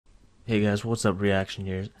Hey guys, what's up? Reaction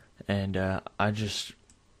here, and I just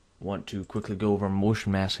want to quickly go over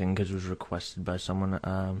motion masking because it was requested by someone.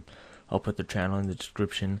 I'll put the channel in the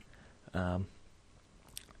description. Um,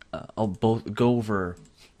 I'll both go over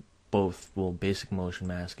both, well, basic motion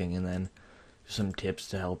masking and then some tips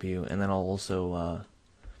to help you, and then I'll also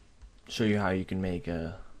show you how you can make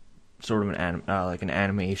a sort of like an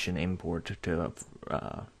animation import to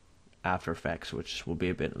After Effects, which will be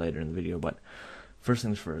a bit later in the video. But first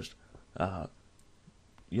things first. Uh,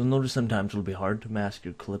 you'll notice sometimes it'll be hard to mask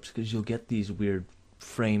your clips because you'll get these weird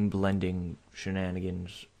frame blending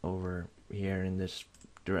shenanigans over here in this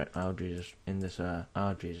direct. Oh Jesus! In this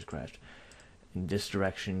oh Jesus Christ! In this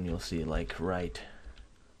direction, you'll see like right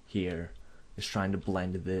here is trying to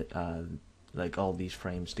blend the like all these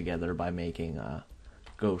frames together by making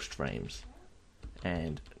ghost frames,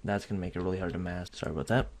 and that's gonna make it really hard to mask. Sorry about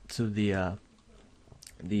that. So the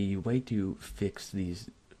way to fix these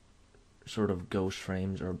sort of ghost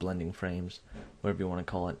frames or blending frames, whatever you want to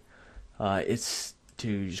call it, it's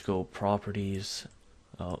to just go properties,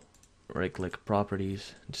 right click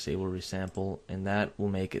properties, disable resample, and that will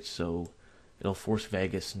make it so it'll force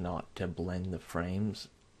Vegas not to blend the frames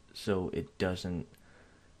so it doesn't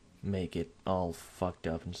make it all fucked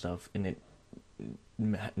up and stuff. And it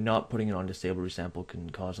not putting it on disable resample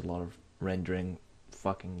can cause a lot of rendering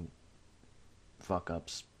fucking fuck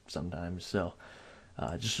ups sometimes. So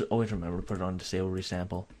just always remember to put it on disable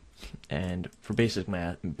resample. And for basic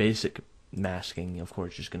masking, of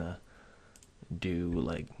course, you're just gonna do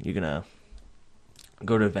like you're gonna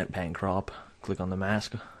go to event pan crop, click on the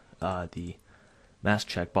mask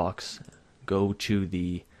checkbox, go to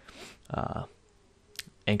the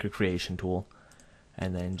anchor creation tool,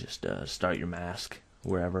 and then just start your mask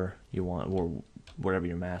wherever you want, or wherever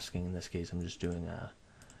you're masking. In this case, I'm just doing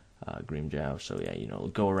green jow. So yeah,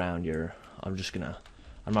 go around your.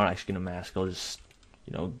 I'm not actually gonna mask. I'll just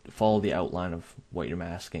follow the outline of what you're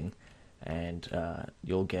masking, and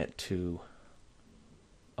you'll get to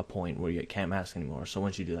a point where you can't mask anymore. So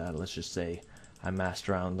once you do that, let's just say I masked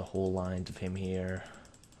around the whole lines of him here.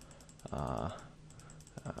 Oh,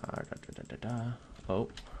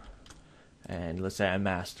 and let's say I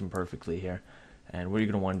masked him perfectly here. And what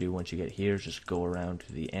you're gonna want to do once you get here is just go around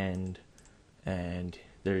to the end, and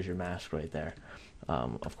there's your mask right there.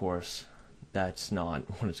 Of course, that's not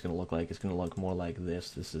what it's going to look like. It's going to look more like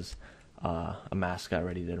this. This is a mask I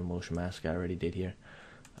already did, a motion mask I already did here.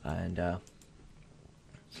 And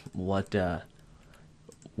what you're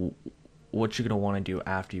going to want to do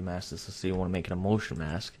after you mask this, let's say you want to make it a motion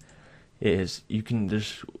mask, is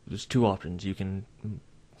there's two options. You can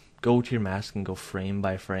go to your mask and go frame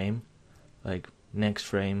by frame, like next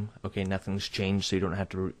frame, okay, nothing's changed, so you don't have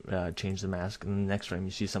to change the mask, and the next frame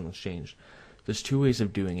you see something's changed. There's two ways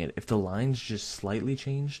of doing it. If the line's just slightly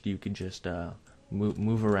changed, you could just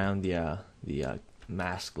move around the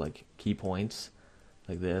mask, like key points,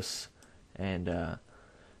 like this, and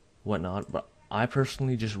whatnot. But I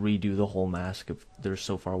personally just redo the whole mask if they're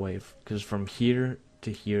so far away, because from here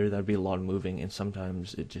to here that'd be a lot of moving, and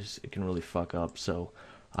sometimes it can really fuck up. So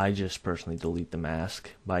I just personally delete the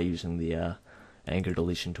mask by using the anchor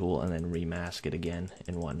deletion tool, and then remask it again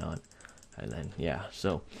and whatnot. And then yeah,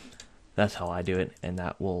 so that's how I do it, and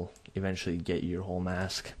that will eventually get you your whole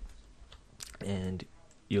mask, and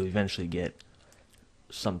you'll eventually get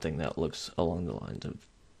something that looks along the lines of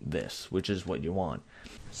this, which is what you want.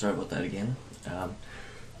 Sorry about that again.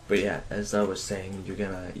 But yeah, as I was saying, you're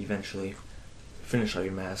gonna eventually finish all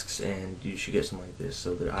your masks, and you should get something like this.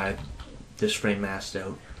 So that I have this frame masked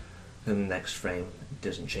out, then the next frame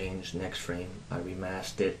doesn't change, next frame I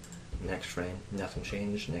remasked it, next frame nothing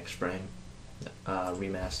changed, next frame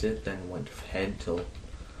remasked it, then went ahead till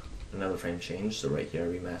another frame changed, so right here I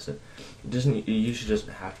remasked it. It usually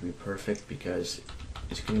doesn't have to be perfect because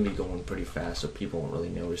it's going to be going pretty fast, so people won't really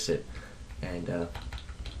notice it, and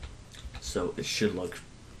so it should look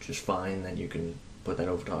just fine. Then you can put that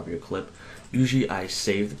over top of your clip. Usually I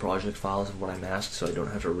save the project files of what I masked so I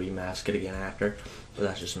don't have to remask it again after, but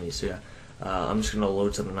that's just me. So yeah, I'm just going to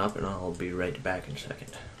load something up and I'll be right back in a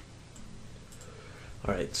second.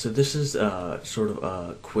 Alright, so this is sort of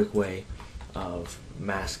a quick way of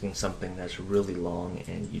masking something that's really long,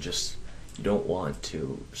 and you don't want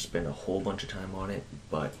to spend a whole bunch of time on it,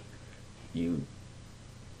 but you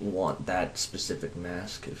want that specific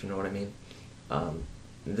mask, if you know what I mean.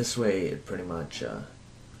 This way it pretty much,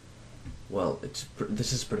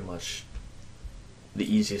 this is pretty much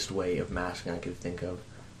the easiest way of masking I could think of.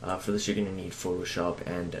 For this you're going to need Photoshop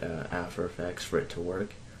and After Effects for it to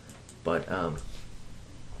work, but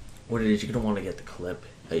what it is, you're going to want to get the clip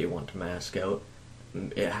that you want to mask out.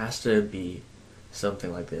 It has to be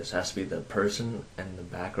something like this. It has to be the person and the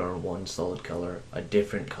background one solid color, a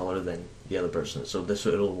different color than the other person. So this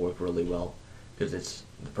it'll work really well because it's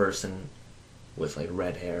the person with like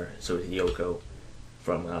red hair, so it's Yoko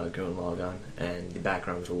from Gurren Lagann, and the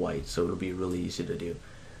backgrounds are white, so it'll be really easy to do.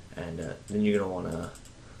 And then you're gonna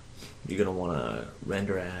wanna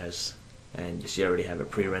render as, and you see I already have it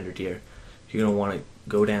pre-rendered here. You're gonna want to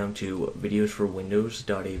go down to videos for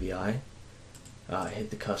Windows.avi, hit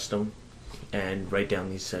the custom, and write down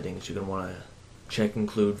these settings. You're gonna want to check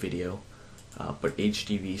include video, but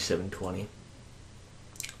HDV 720,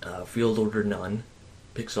 field order none,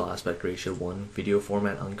 pixel aspect ratio 1, video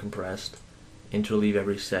format uncompressed, interleave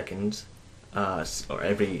every seconds, or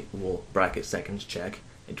every, well, bracket seconds check,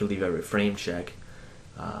 interleave every frame check,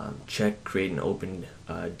 check create an open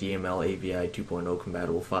DML AVI 2.0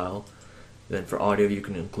 compatible file. Then for audio you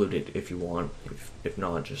can include it if you want, if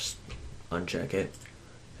not just uncheck it.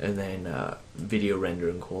 And then video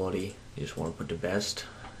rendering quality, you just want to put to best,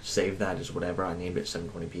 save that as whatever, I named it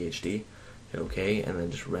 720p HD, hit OK, and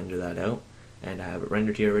then just render that out. And I have it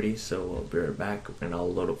rendered here already, so I'll be right back and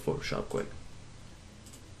I'll load up Photoshop quick.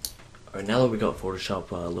 Alright, now that we got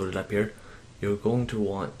Photoshop loaded up here, you're going to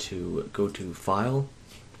want to go to File,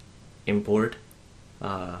 Import,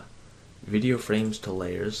 Video Frames to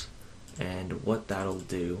Layers, and what that'll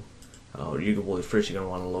do, well, first you're going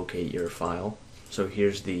to want to locate your file. So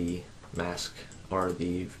here's the mask, or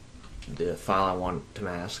the file I want to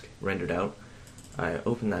mask, rendered out. I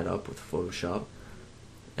open that up with Photoshop,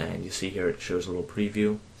 and you see here it shows a little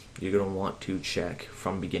preview. You're going to want to check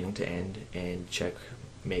from beginning to end, and check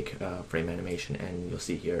make frame animation, and you'll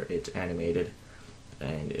see here it's animated,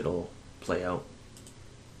 and it'll play out.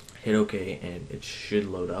 Hit OK, and it should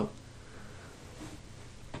load up.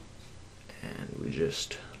 And we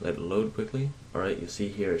just let it load quickly. Alright, you see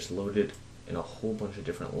here it's loaded in a whole bunch of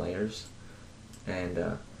different layers, and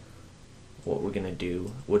what we're gonna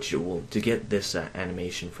do, to get this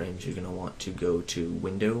animation frames, you're gonna want to go to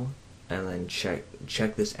Window, and then check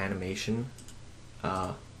this animation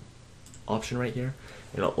option right here.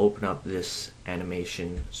 It'll open up this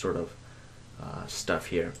animation sort of stuff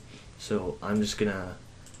here. So I'm just gonna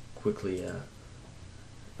quickly,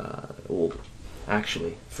 well,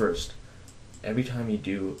 actually, first, every time you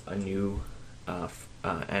do a new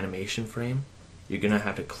animation frame, you're gonna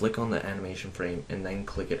have to click on the animation frame and then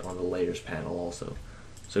click it on the layers panel also.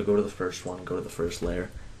 So go to the first one, go to the first layer,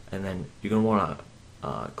 and then you're gonna wanna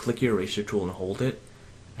click your eraser tool and hold it,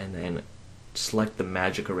 and then select the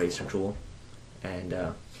magic eraser tool, and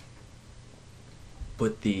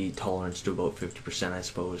put the tolerance to about 50%, I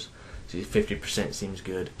suppose. So 50% seems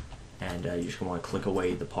good, and you're just gonna want to click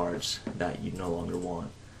away the parts that you no longer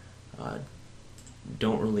want.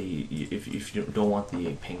 Don't really, if you don't want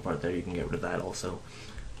the pink part there, you can get rid of that also.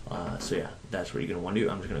 So yeah, that's what you're gonna want to do.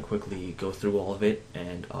 I'm just gonna quickly go through all of it,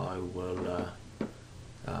 and I will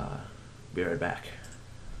be right back.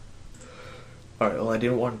 Alright, well, I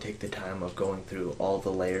didn't want to take the time of going through all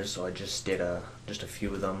the layers, so I just did just a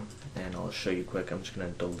few of them, and I'll show you quick. I'm just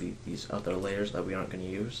gonna delete these other layers that we aren't gonna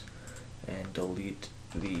use, and delete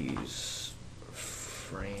these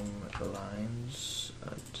frame lines.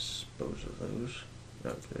 Dispose of those.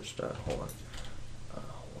 No, just hold on.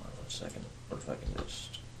 Hold on 1 second. What if I can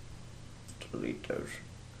just delete those?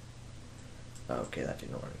 Okay, that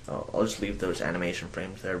didn't work. I'll just leave those animation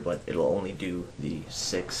frames there, but it'll only do the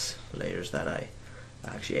 6 layers that I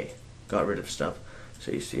actually got rid of stuff.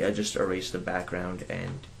 So you see, I just erased the background,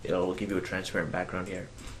 and it'll give you a transparent background here.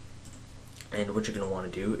 And what you're going to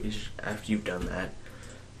want to do is, after you've done that,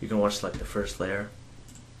 you're going to want to select the first layer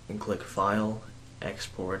and click File,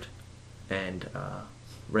 Export, and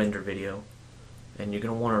Render Video. And you're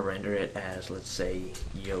going to want to render it as, let's say,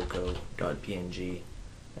 yoko.png,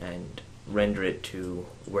 and render it to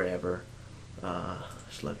wherever.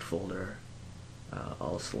 Select folder.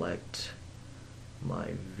 I'll select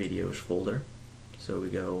my videos folder. So we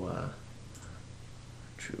go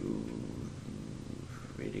to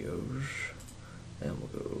videos, and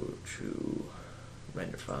we'll go to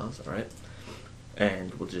render files. Alright,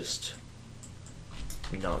 and we'll just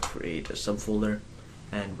not create a subfolder,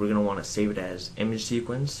 and we're going to want to save it as image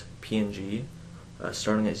sequence PNG,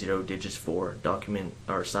 starting at 0, digits 4, document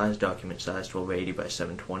or size, document size 1280 by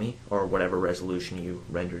 720, or whatever resolution you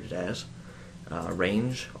rendered it as.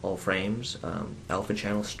 Range, all frames, alpha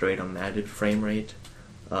channel, straight unmatted, frame rate.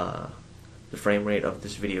 The frame rate of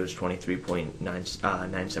this video is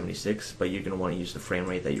 23.976, but you're going to want to use the frame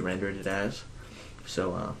rate that you rendered it as.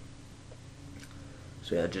 So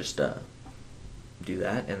yeah, just do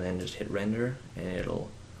that, and then just hit render, and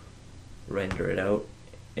it'll render it out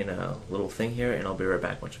in a little thing here, and I'll be right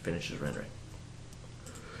back once it finishes rendering.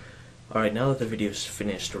 Alright, now that the video is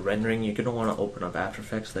finished rendering, you're going to want to open up After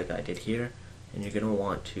Effects like I did here, and you're going to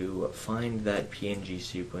want to find that PNG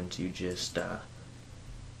sequence you just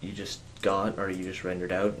got, or you just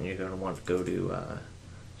rendered out, and you're going to want to go to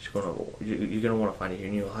you're going to want to find it here,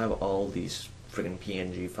 and you'll have all these friggin'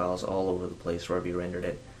 PNG files all over the place wherever you rendered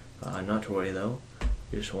it. Not to worry though.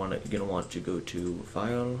 You're going to want to go to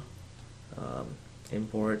File,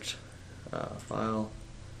 Import, File,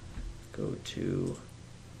 go to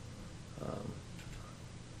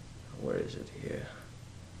where is it here?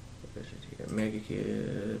 Where is it here?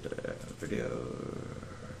 MegaKit, video.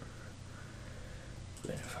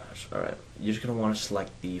 Alright, you're just going to want to select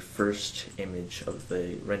the first image of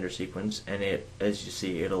the render sequence, and as you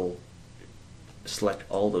see, it'll select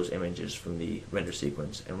all those images from the render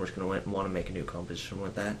sequence, and we're just going to want to make a new composition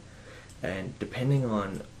with that. And depending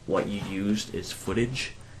on what you used as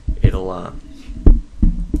footage, it'll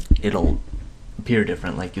appear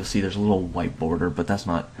different. Like you'll see there's a little white border, but that's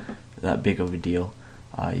not that big of a deal.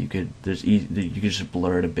 You could just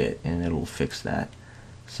blur it a bit and it'll fix that.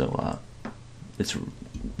 So it's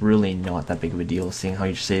really not that big of a deal, seeing how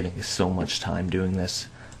you're saving so much time doing this.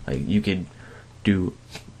 Like you could do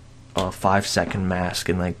a 5-second mask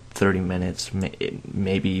in like 30 minutes,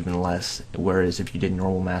 maybe even less, whereas if you did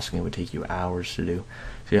normal masking it would take you hours to do.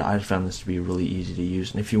 So yeah, I found this to be really easy to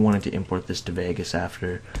use, and if you wanted to import this to Vegas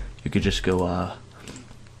after, you could just go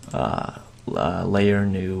layer,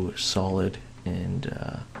 new, solid,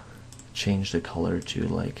 and change the color to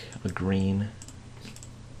like a green,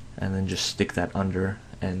 and then just stick that under,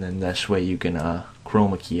 and then this way you can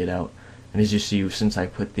chroma key it out. And as you see, since I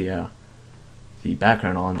put the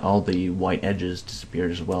background on, all the white edges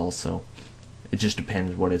disappeared as well, so it just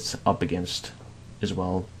depends what it's up against as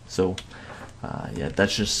well. So yeah,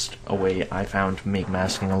 that's just a way I found to make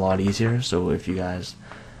masking a lot easier. So if you guys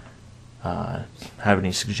have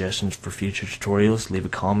any suggestions for future tutorials, leave a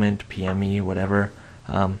comment, PM me, whatever.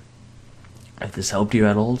 If this helped you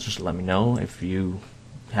at all, just let me know. If you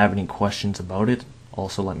have any questions about it,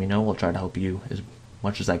 also let me know. I'll try to help you as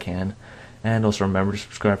much as I can. And also remember to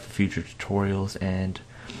subscribe for future tutorials. And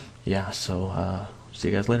yeah, so see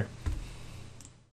you guys later.